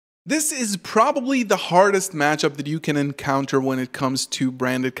This is probably the hardest matchup that you can encounter when it comes to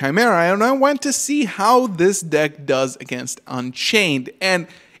Branded Chimera, and I want to see how this deck does against Unchained. And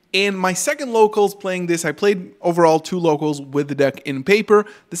in my second locals playing this, I played overall 2 locals with the deck in paper.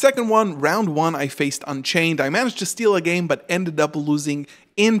 The second one, round 1, I faced Unchained. I managed to steal a game, but ended up losing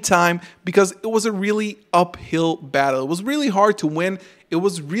in time because it was a really uphill battle. It was really hard to win. It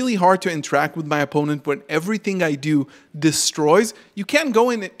was really hard to interact with my opponent when everything I do destroys. You can go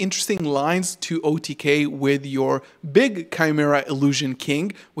in interesting lines to OTK with your big Chimera Illusion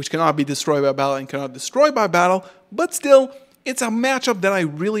King, which cannot be destroyed by battle and cannot destroy by battle, but still, it's a matchup that I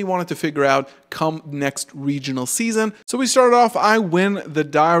really wanted to figure out come next regional season. So we started off, I win the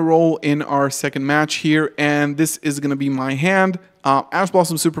die roll in our second match here, and this is going to be my hand. Ash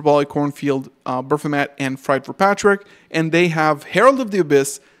Blossom, Super Poly, Cornfield, Berfomat, and Fright for Patrick. And they have Herald of the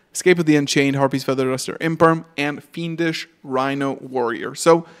Abyss, Escape of the Unchained, Harpy's Feather Duster, Imperm, and Fiendish Rhino Warrior.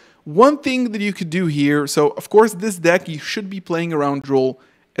 So one thing that you could do here, so of course this deck you should be playing around Droll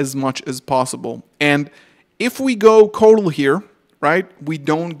as much as possible. And if we go Kodal here, right, we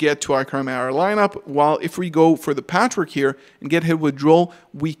don't get to our Chimera lineup, while if we go for the Patrick here and get hit with Droll,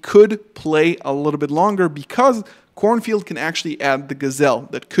 we could play a little bit longer because Cornfield can actually add the Gazelle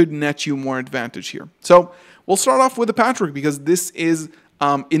that could net you more advantage here. So we'll start off with the Patrick because this is,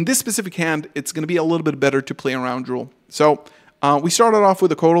 in this specific hand, it's going to be a little bit better to play around Droll. So we started off with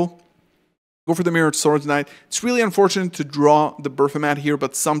the Kodal. Go for the Mirrored Swords Knight. It's really unfortunate to draw the Berfomat here,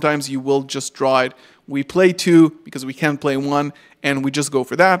 but sometimes you will just draw it. We play 2 because we can't play 1, and we just go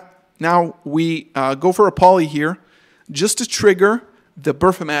for that. Now we go for a Poly here just to trigger the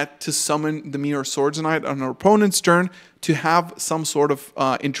Berfomat to summon the Mirror Swords Knight on our opponent's turn to have some sort of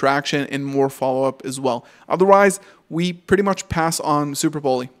interaction and more follow-up as well. Otherwise, we pretty much pass on Super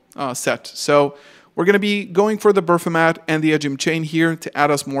Poly set. So we're going to be going for the Berfomat and the Ejim Chain here to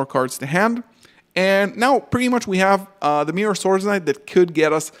add us more cards to hand. And now pretty much we have the Mirror Swords Knight that could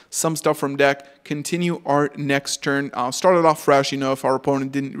get us some stuff from deck, continue our next turn, start it off fresh, you know, if our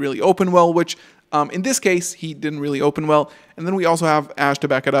opponent didn't really open well, which in this case, he didn't really open well. And then we also have Ash to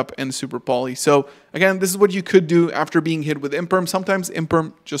back it up and Super Poly. So again, this is what you could do after being hit with Imperm. Sometimes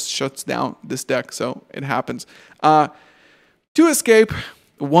Imperm just shuts down this deck, so it happens. To escape,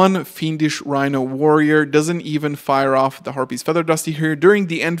 one Fiendish Rhino Warrior doesn't even fire off the Harpy's Feather Duster here. During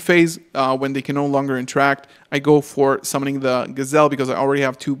the end phase, when they can no longer interact, I go for summoning the Gazelle because I already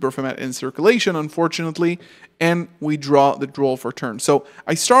have 2 Berfomat in circulation, unfortunately, and we draw the Droll for turn. So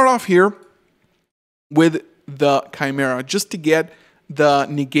I start off here with the Chimera just to get the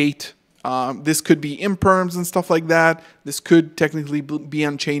negate. This could be Imperms and stuff like that. This could technically be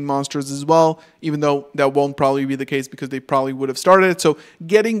Unchained monsters as well, even though that won't probably be the case because they probably would have started it. So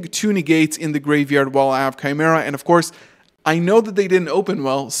getting 2 negates in the graveyard while I have Chimera, and of course, I know that they didn't open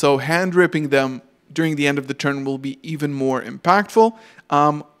well, so hand ripping them during the end of the turn will be even more impactful.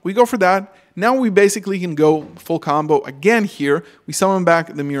 We go for that. Now we basically can go full combo again here. We summon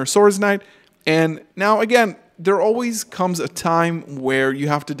back the Mirror Swords Knight, and now again, there always comes a time where you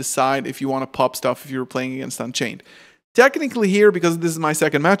have to decide if you want to pop stuff if you're playing against Unchained. Technically here, because this is my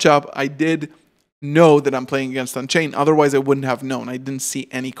second matchup, I did know that I'm playing against Unchained. Otherwise, I wouldn't have known. I didn't see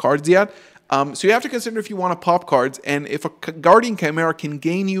any cards yet. So you have to consider if you want to pop cards, and if a Guardian Chimera can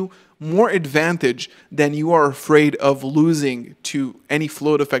gain you more advantage than you are afraid of losing to any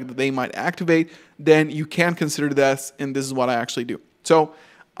float effect that they might activate, then you can consider this, and this is what I actually do. So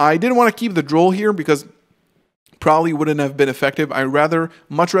I didn't want to keep the Droll here because probably wouldn't have been effective. I'd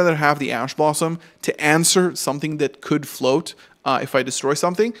much rather have the Ash Blossom to answer something that could float if I destroy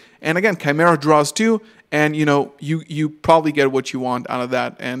something. And again, Chimera draws 2, and you know you probably get what you want out of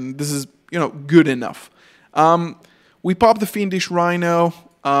that, and this is good enough. We pop the Fiendish Rhino,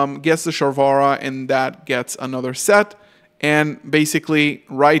 gets the Sharvara, and that gets another set. And basically,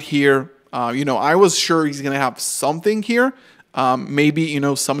 right here, I was sure he's gonna have something here. Maybe,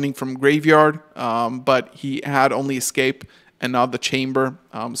 summoning from graveyard, but he had only escape and not the chamber.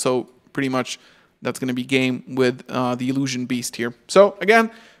 So pretty much that's going to be game with the Illusion Beast here. So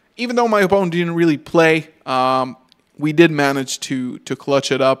again, even though my opponent didn't really play, we did manage to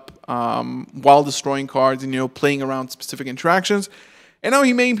clutch it up while destroying cards and, playing around specific interactions. And now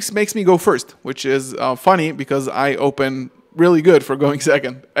he makes me go first, which is funny because I open really good for going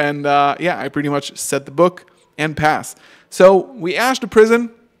second. And yeah, I pretty much set the book and pass. So we Ash the Prison.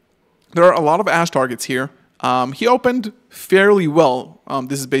 There are a lot of Ash targets here. He opened fairly well.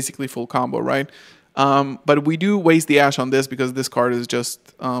 This is basically full combo, right? But we do waste the Ash on this because this card is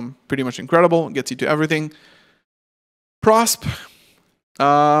just pretty much incredible. It gets you to everything. Prosp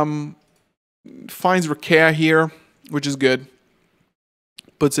finds Rakea here, which is good.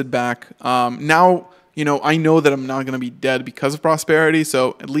 puts it back. Now, you know, I know that I'm not going to be dead because of prosperity,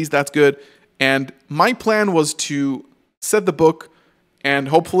 so at least that's good. And my plan was to set the book, and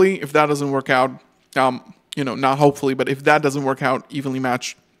hopefully, if that doesn't work out, you know, not hopefully, but if that doesn't work out, evenly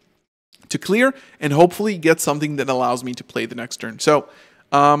match to clear, and hopefully get something that allows me to play the next turn. So,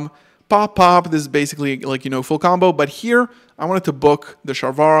 pop, this is basically like, you know, full combo, but here I wanted to book the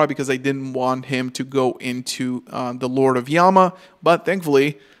Sharvara because I didn't want him to go into the Lord of Yama, but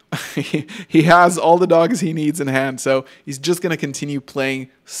thankfully he has all the dogs he needs in hand, so he's just going to continue playing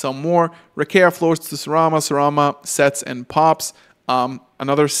some more. Rakea floors to Sarama, Sarama sets and pops,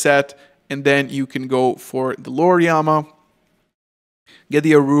 another set, and then you can go for the Lord Yama, get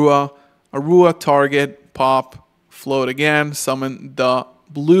the Arua target, pop, float again, summon the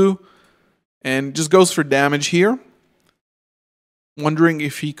blue, and just goes for damage here. Wondering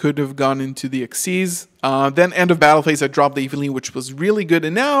if he could have gone into the Xyz. Then end of battle phase, I dropped the Evenly, which was really good.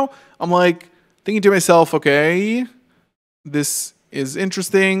 And now I'm like thinking to myself, okay, this is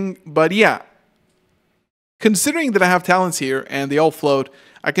interesting. But yeah, considering that I have talents here and they all float,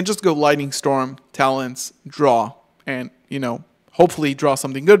 I can just go Lightning Storm, talents, draw, and, you know, hopefully draw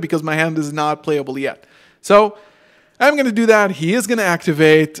something good because my hand is not playable yet. So I'm going to do that. He is going to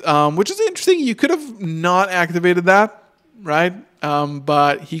activate, which is interesting. You could have not activated that, right?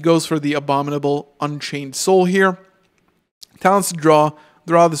 But he goes for the Abominable Unchained Soul here. Talents to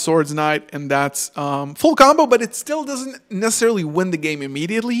draw the Swords Knight, and that's full combo, but it still doesn't necessarily win the game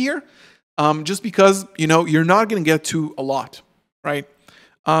immediately here, just because, you know, you're not going to get to a lot, right?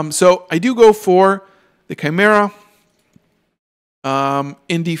 So I do go for the Chimera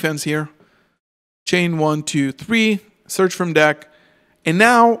in defense here. Chain 1, 2, 3, search from deck, and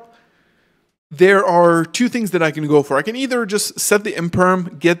now there are two things that I can go for. I can either just set the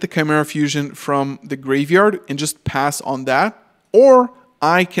Imperm, get the Chimera Fusion from the graveyard, and just pass on that. Or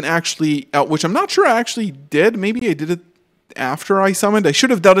I can actually, which I'm not sure I actually did. Maybe I did it after I summoned. I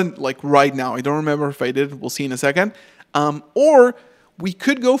should have done it like right now. I don't remember if I did. We'll see in a second. Or we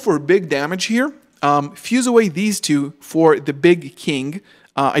could go for big damage here. Fuse away these two for the big king.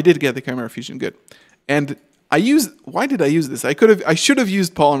 I did get the Chimera Fusion, good. And why did I use this? I should have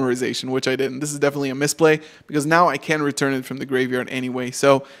used Polymerization, which I didn't. This is definitely a misplay because now I can return it from the graveyard anyway.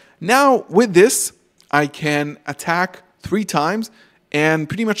 So now with this, I can attack 3 times and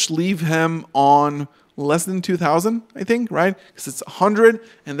pretty much leave him on less than 2,000, I think, right? Because it's 100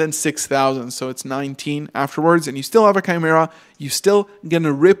 and then 6,000, so it's 19 afterwards, and you still have a Chimera. You're still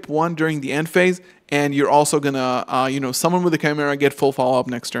gonna rip one during the end phase, and you're also gonna, you know, summon with the Chimera, get full follow-up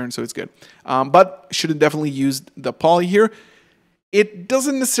next turn, so it's good. But should have definitely used the Poly here. It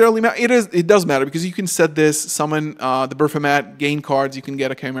doesn't necessarily matter. It does matter because you can set this, summon the Berfomat, gain cards. You can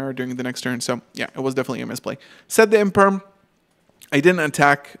get a Chimera during the next turn. So yeah, it was definitely a misplay. Set the Imperm. I didn't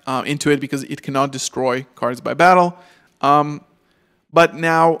attack into it because it cannot destroy cards by battle. But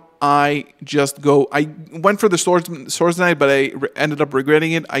now I just go. I went for the Swords Knight, but I ended up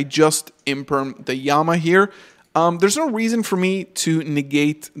regretting it. I just Imperm the Yama here. There's no reason for me to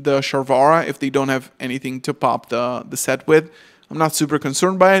negate the Sharvara if they don't have anything to pop the set with. I'm not super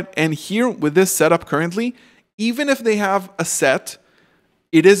concerned by it. And here, with this setup currently, even if they have a set,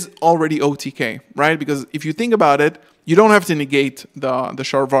 it is already OTK, right? Because if you think about it, you don't have to negate the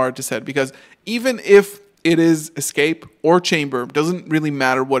Sharvara to set, because even if it is Escape or Chamber, doesn't really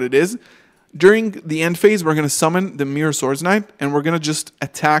matter what it is. During the end phase, we're going to summon the Mirror Swords Knight, and we're going to just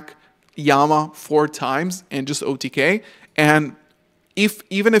attack Yama 4 times and just OTK. And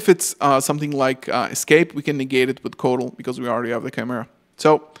even if it's something like Escape, we can negate it with Kotal because we already have the Chimera.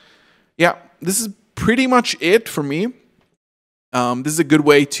 So yeah, this is pretty much it for me. This is a good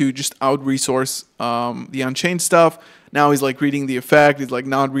way to just out-resource the Unchained stuff. Now he's like reading the effect. He's like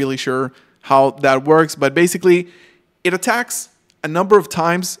not really sure how that works. But basically, it attacks a number of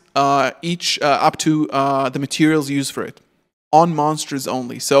times each up to the materials used for it. On monsters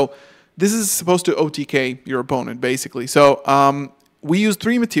only. So this is supposed to OTK your opponent, basically. So we used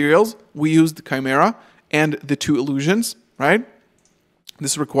 3 materials. We used the Chimera and the 2 illusions, right?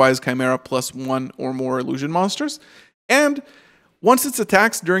 This requires Chimera plus 1 or more illusion monsters. And once it's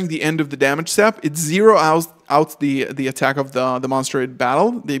attacked during the end of the damage step, it zeroes out the attack of the monster in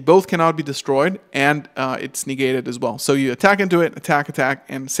battle. They both cannot be destroyed, and it's negated as well. So you attack into it, attack,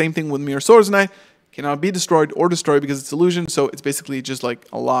 and same thing with Mirror Swords Knight. Cannot be destroyed or destroyed because it's illusion, so it's basically just like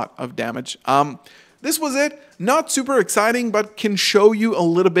a lot of damage. this was it. Not super exciting, but can show you a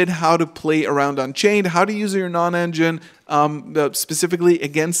little bit how to play around Unchained, how to use your non-engine, specifically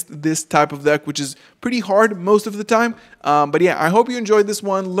against this type of deck, which is pretty hard most of the time. But yeah, I hope you enjoyed this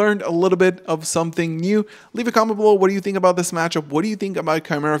one, learned a little bit of something new. Leave a comment below. What do you think about this matchup? What do you think about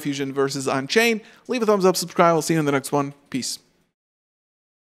Chimera Fusion versus Unchained? Leave a thumbs up, subscribe. I'll see you in the next one. Peace.